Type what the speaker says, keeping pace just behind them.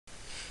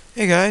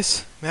Hey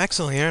guys,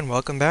 Maxwell here, and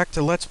welcome back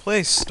to Let's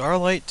Play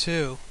Starlight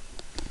 2.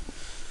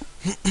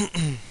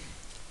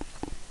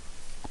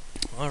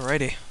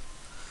 Alrighty,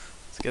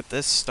 let's get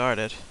this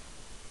started.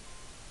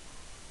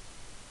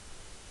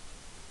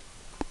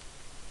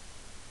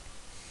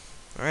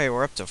 Alright,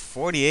 we're up to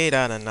 48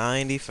 out of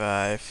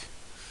 95.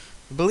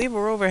 I believe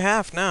we're over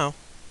half now,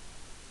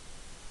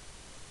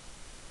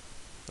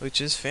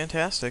 which is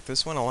fantastic.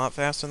 This went a lot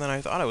faster than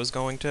I thought it was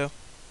going to.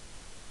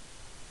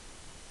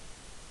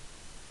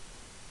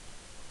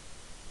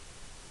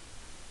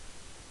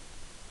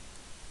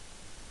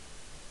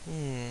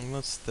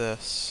 What's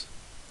this?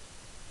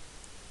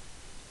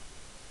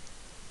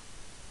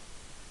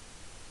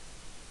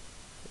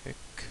 It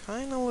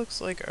kinda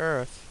looks like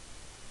Earth.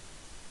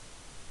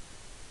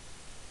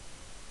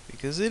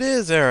 Because it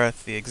is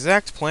Earth, the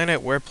exact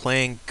planet we're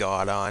playing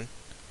God on.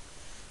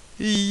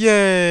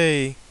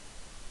 Yay!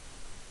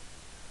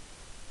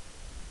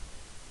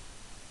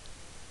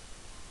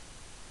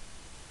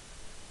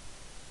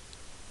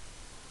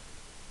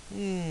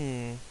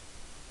 Hmm.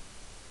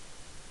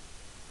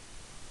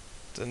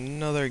 It's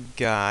another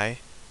guy.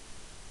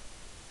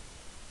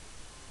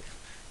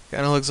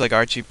 Kinda looks like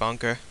Archie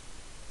Bunker.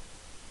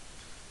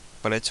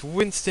 But it's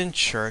Winston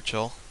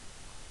Churchill.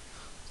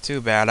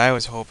 Too bad, I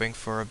was hoping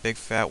for a big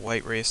fat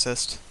white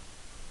racist.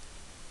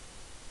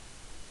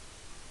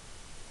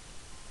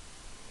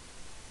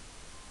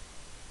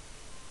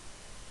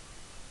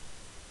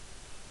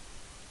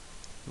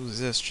 Who's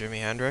this, Jimi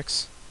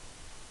Hendrix?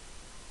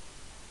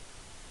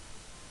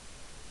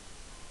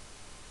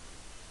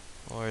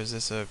 Or is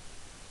this a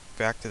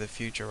Back to the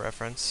Future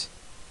reference?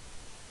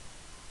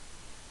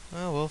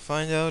 Well, we'll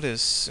find out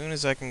as soon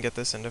as I can get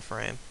this into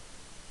frame.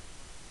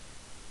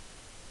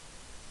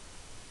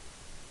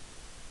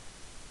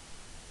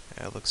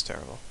 Yeah, it looks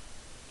terrible.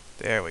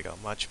 There we go,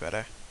 much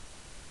better.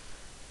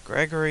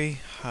 Gregory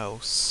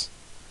House.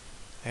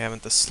 I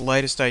haven't the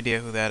slightest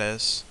idea who that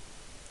is.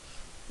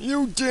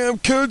 You damn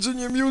kids and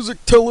your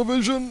music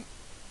television!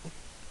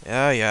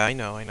 Yeah, I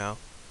know.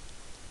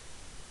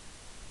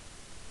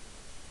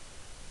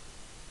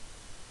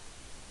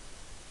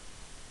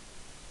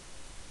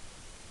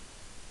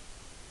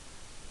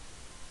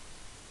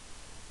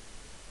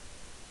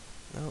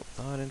 Nope,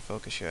 not in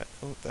focus yet.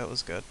 Oh, that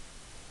was good.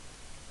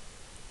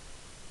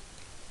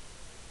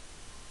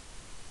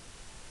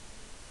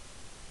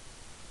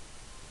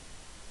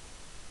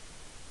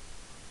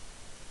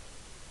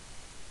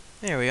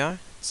 There we are.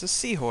 It's a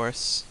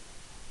seahorse.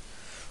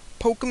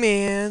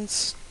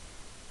 Pokemans!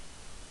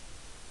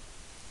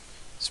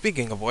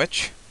 Speaking of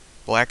which,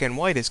 Black and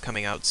White is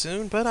coming out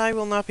soon, but I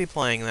will not be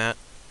playing that.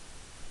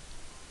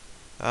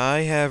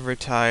 I have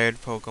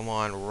retired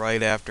Pokemon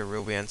right after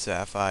Ruby and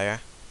Sapphire.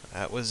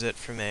 That was it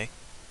for me.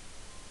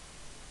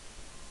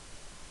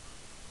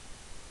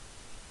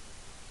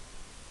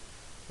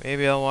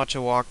 Maybe I'll watch a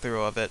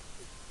walkthrough of it,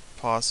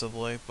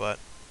 possibly, but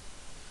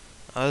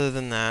other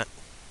than that,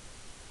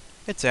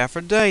 it's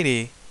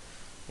Aphrodite,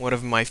 one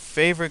of my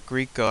favorite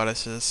Greek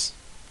goddesses.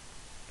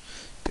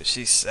 'Cause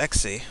she's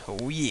sexy.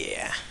 Oh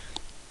yeah.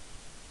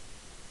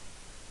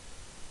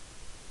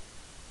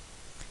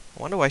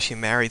 I wonder why she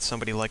married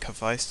somebody like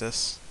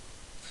Hephaestus.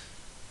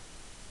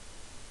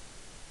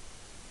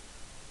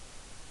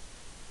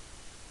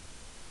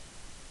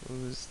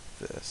 Who's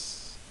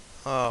this?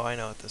 Oh, I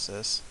know what this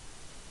is.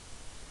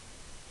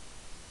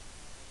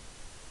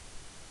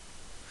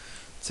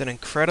 It's an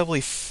incredibly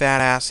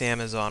fat-ass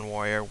Amazon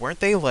warrior. Weren't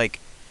they, like,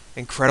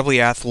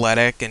 incredibly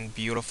athletic and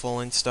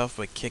beautiful and stuff,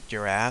 but kicked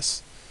your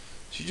ass?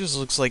 She just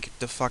looks like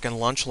the fucking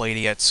lunch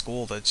lady at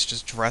school that's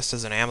just dressed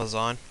as an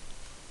Amazon.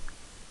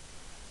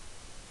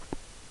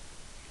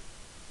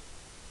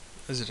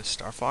 Is it a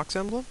Star Fox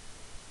emblem?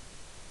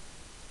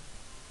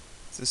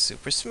 It's a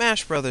Super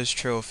Smash Brothers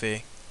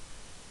trophy.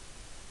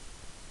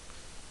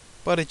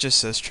 But it just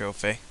says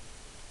trophy.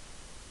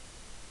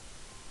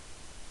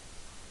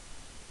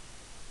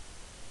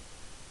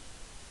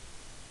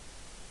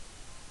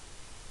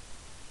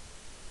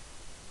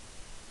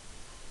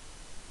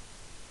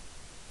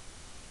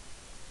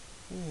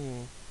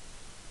 Hmm.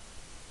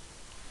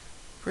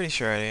 Pretty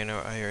sure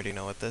I already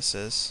know what this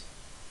is.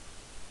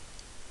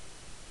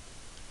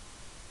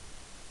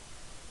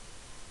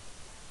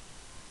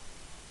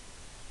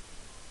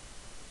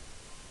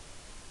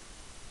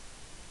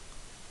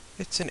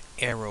 It's an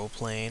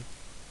aeroplane.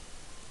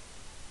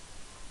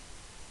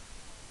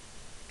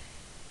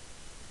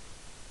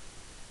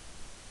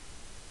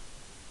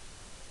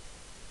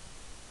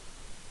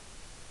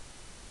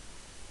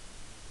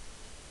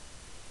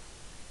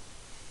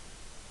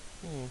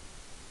 Hmm.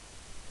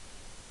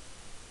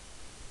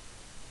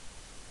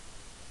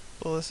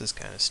 Well, this is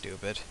kind of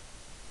stupid.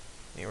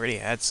 We already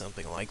had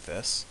something like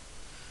this.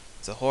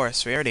 It's a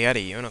horse. We already had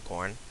a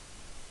unicorn.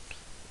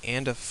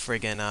 And a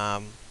friggin',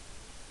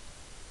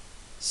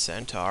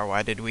 centaur.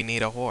 Why did we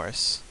need a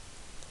horse?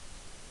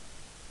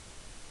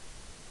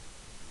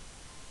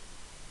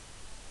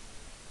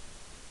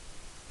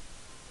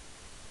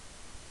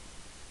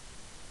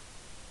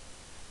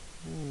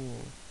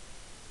 Hmm.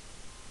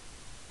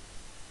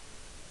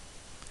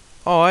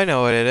 Oh, I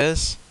know what it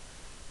is.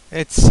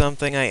 It's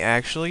something I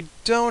actually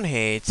don't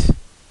hate.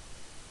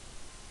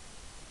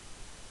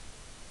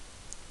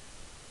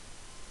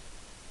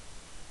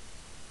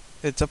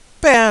 It's a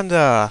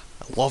panda!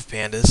 I love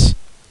pandas.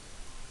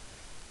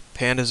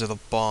 Pandas are the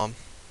bomb.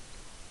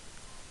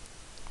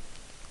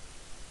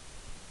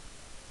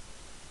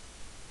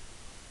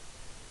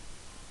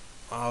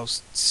 Oh,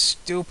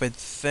 stupid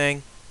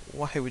thing.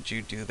 Why would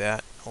you do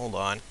that? Hold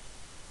on.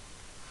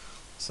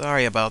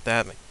 Sorry about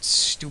that. My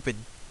stupid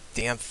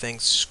damn thing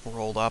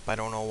scrolled up. I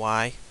don't know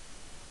why.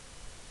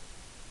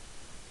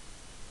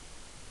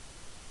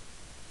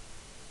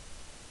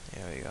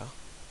 There we go.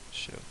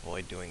 Should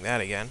avoid doing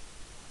that again.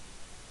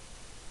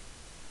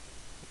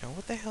 Now,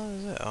 what the hell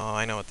is it? Oh,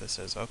 I know what this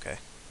is. Okay.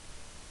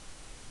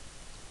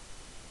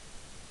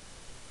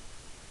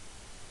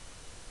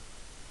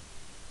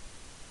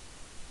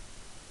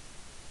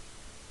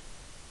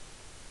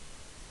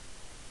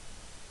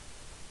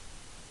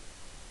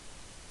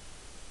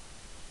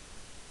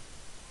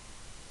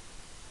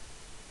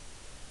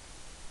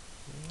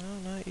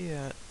 No, not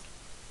yet.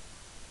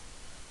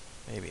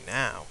 Maybe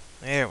now.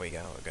 There we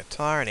go. A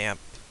guitar and amp.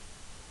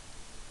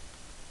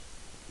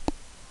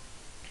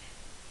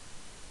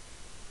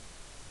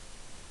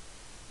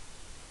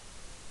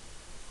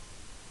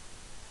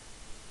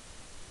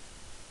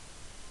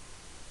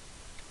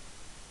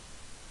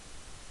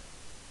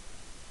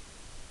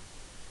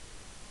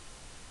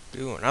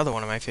 Ooh, another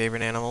one of my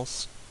favorite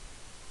animals.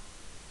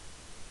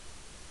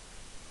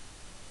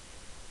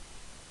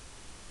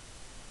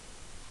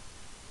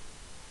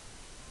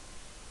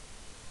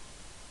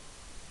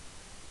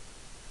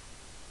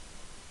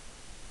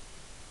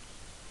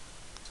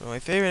 So my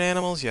favorite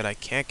animals, yet I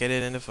can't get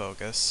it into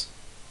focus.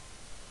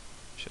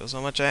 Shows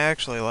how much I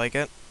actually like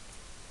it.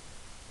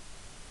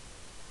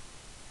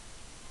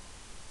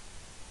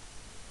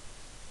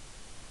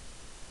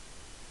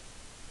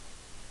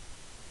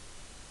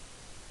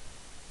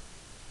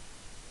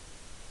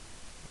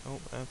 Oh,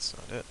 that's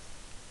not it.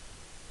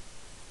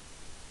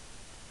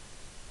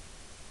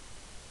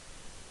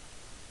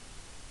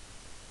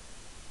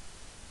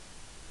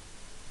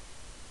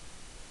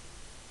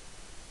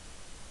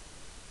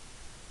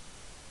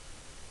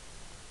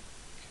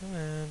 Come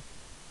on.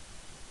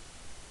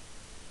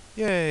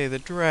 Yay, the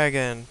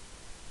dragon.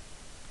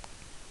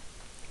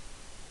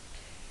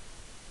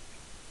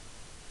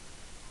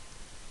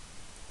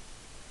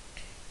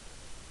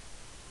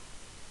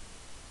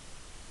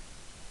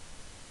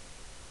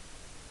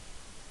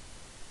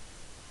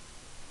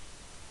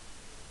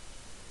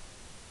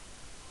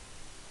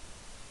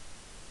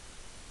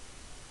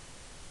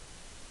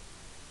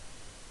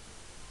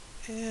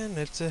 And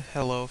it's a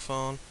hello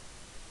phone.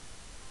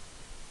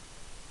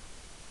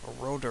 A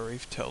rotary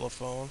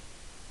telephone.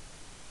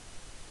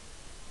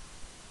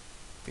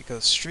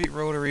 Because street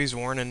rotaries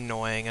weren't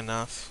annoying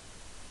enough.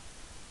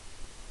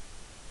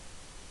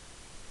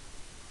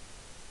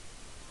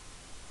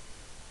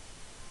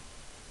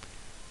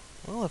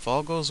 Well, if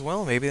all goes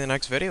well, maybe the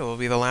next video will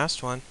be the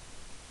last one.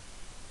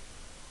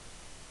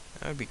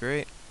 That would be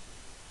great.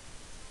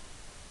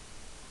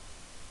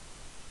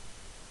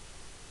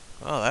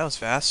 Oh, that was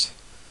fast.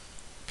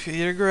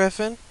 Peter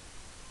Griffin?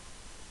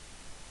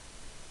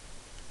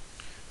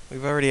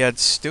 We've already had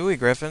Stewie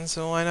Griffin,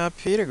 so why not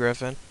Peter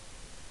Griffin?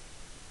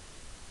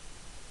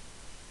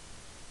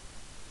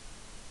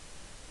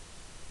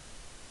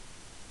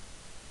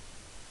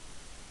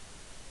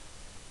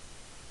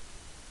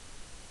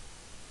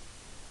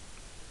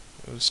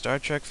 Ooh, Star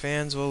Trek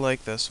fans will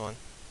like this one.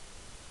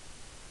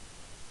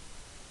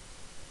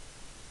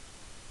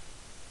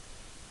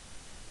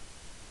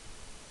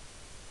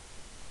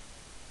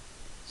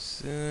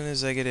 Soon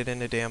as I get it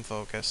into damn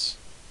focus.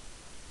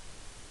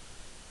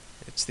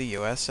 It's the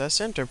USS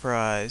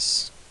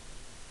Enterprise.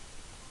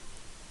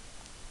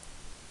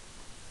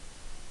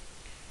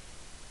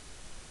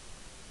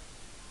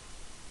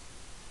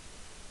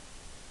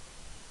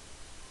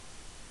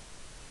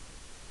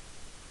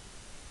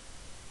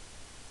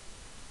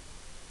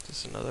 Is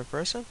this another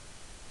person?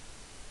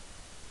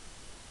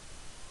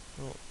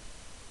 I don't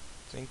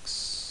think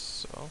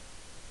so.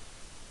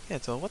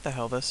 Can't tell what the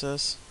hell this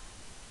is.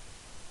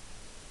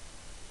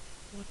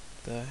 What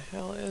the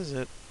hell is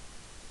it?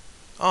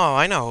 Oh,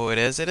 I know who it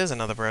is. It is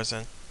another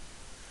person.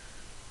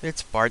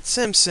 It's Bart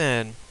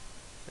Simpson.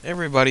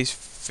 Everybody's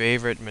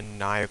favorite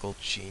maniacal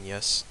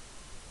genius.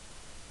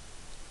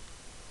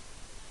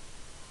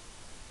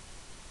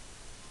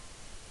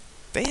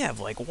 They have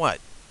like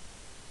what?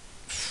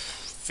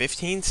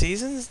 15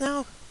 seasons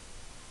now?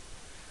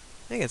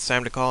 I think it's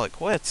time to call it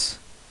quits.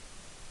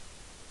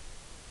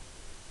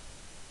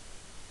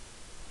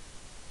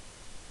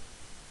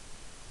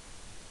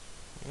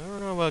 I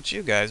don't know about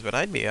you guys, but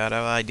I'd be out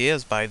of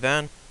ideas by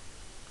then.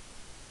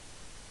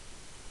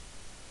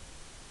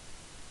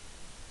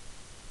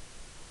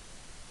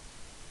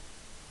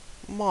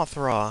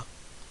 Mothra.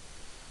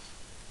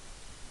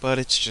 But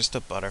it's just a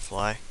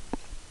butterfly.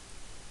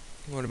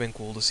 It would have been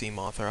cool to see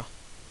Mothra.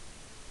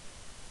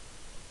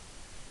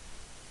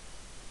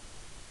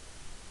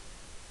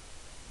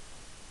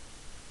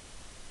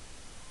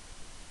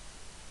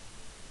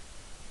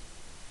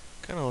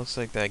 Kind of looks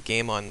like that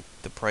game on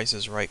The Price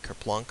is Right,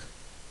 Kerplunk.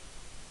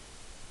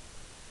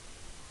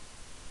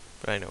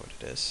 But I know what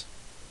it is.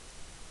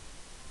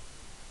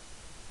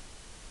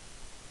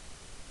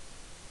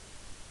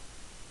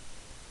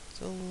 It's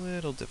a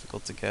little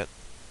difficult to get.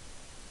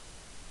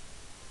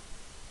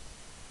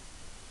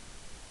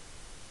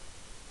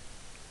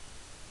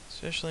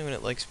 Especially when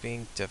it likes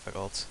being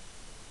difficult.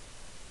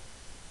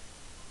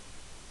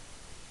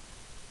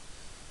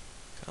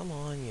 Come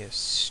on, you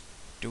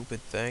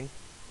stupid thing.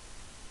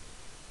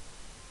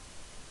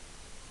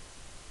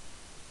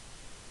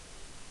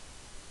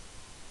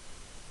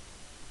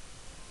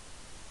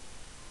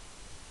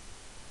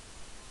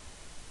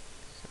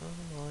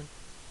 Come on.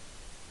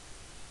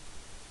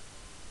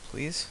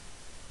 Please?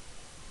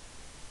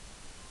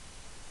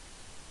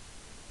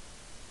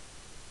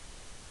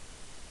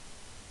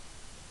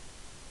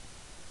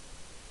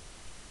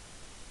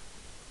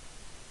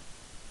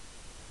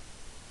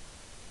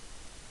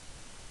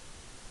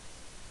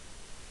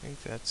 I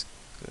think that's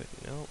good.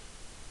 Nope.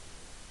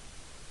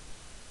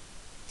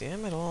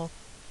 Damn it all.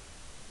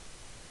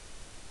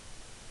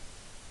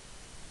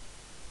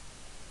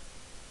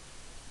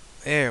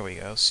 There we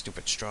go,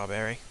 stupid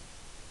strawberry.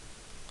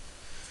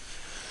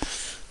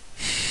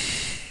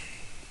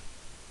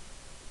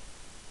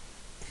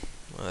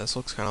 Well, this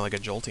looks kind of like a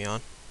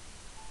Jolteon.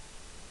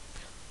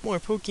 More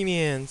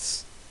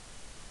Pokemons!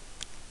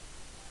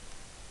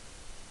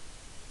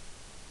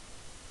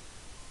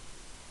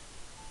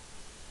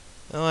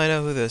 Oh, I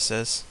know who this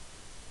is.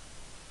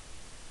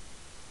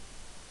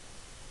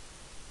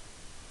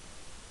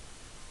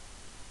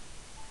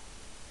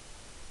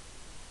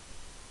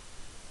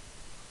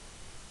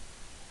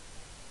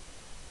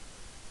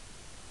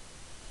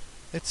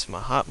 It's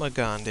Mahatma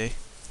Gandhi.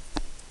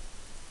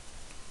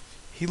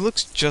 He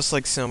looks just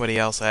like somebody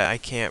else. I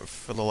can't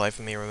for the life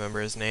of me remember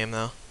his name,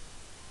 though.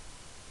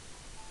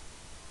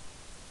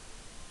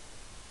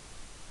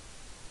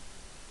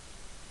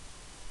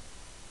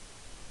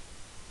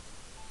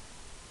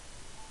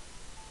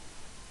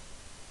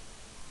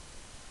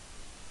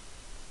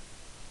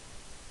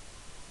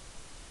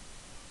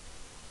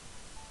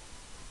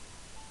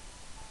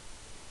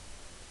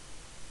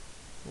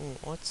 Ooh,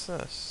 what's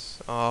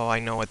this? Oh, I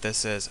know what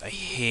this is. I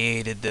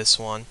hated this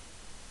one.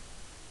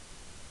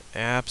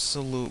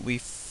 Absolutely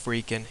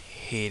freaking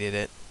hated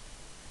it.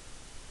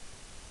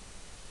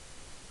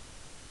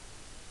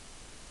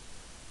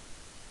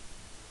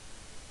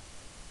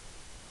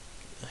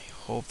 I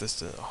hope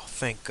this is... Oh,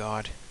 thank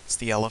God. It's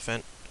the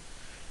elephant.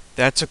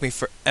 That took me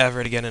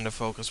forever to get into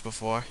focus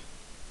before.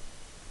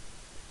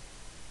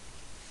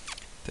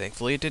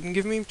 Thankfully, it didn't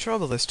give me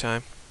trouble this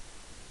time.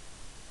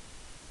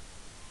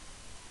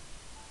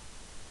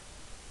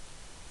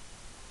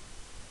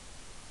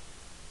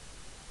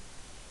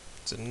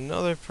 It's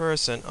another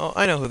person. Oh,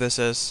 I know who this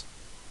is.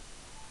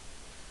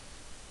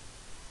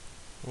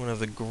 One of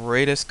the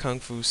greatest kung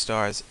fu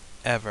stars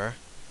ever.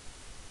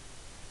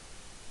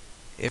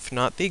 If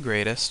not the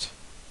greatest.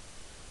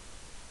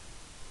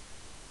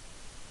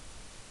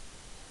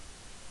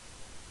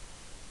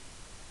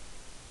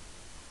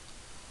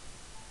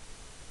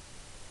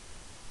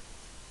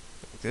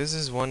 This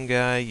is one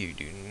guy you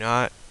do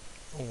not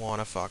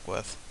want to fuck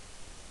with.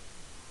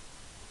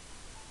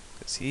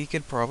 Because he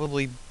could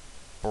probably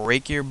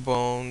break your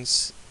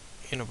bones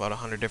in about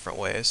 100 different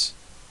ways.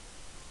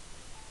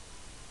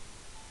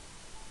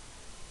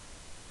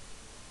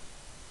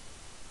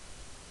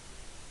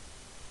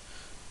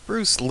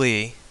 Bruce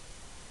Lee.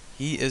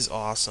 He is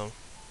awesome.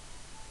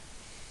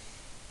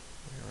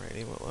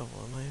 Alrighty, what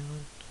level am I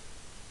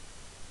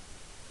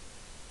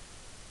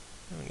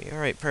on?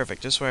 Alright,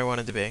 perfect. Just where I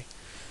wanted to be.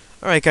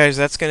 Alright guys,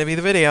 that's going to be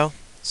the video.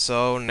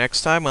 So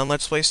next time on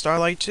Let's Play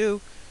Starlight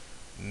 2,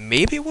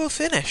 maybe we'll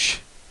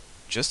finish.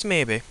 Just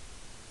maybe.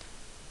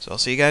 So I'll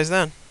see you guys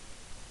then.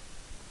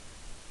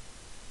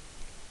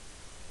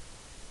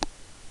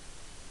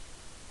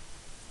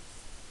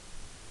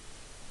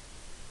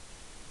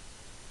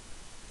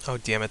 Oh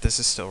damn it, this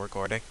is still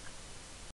recording.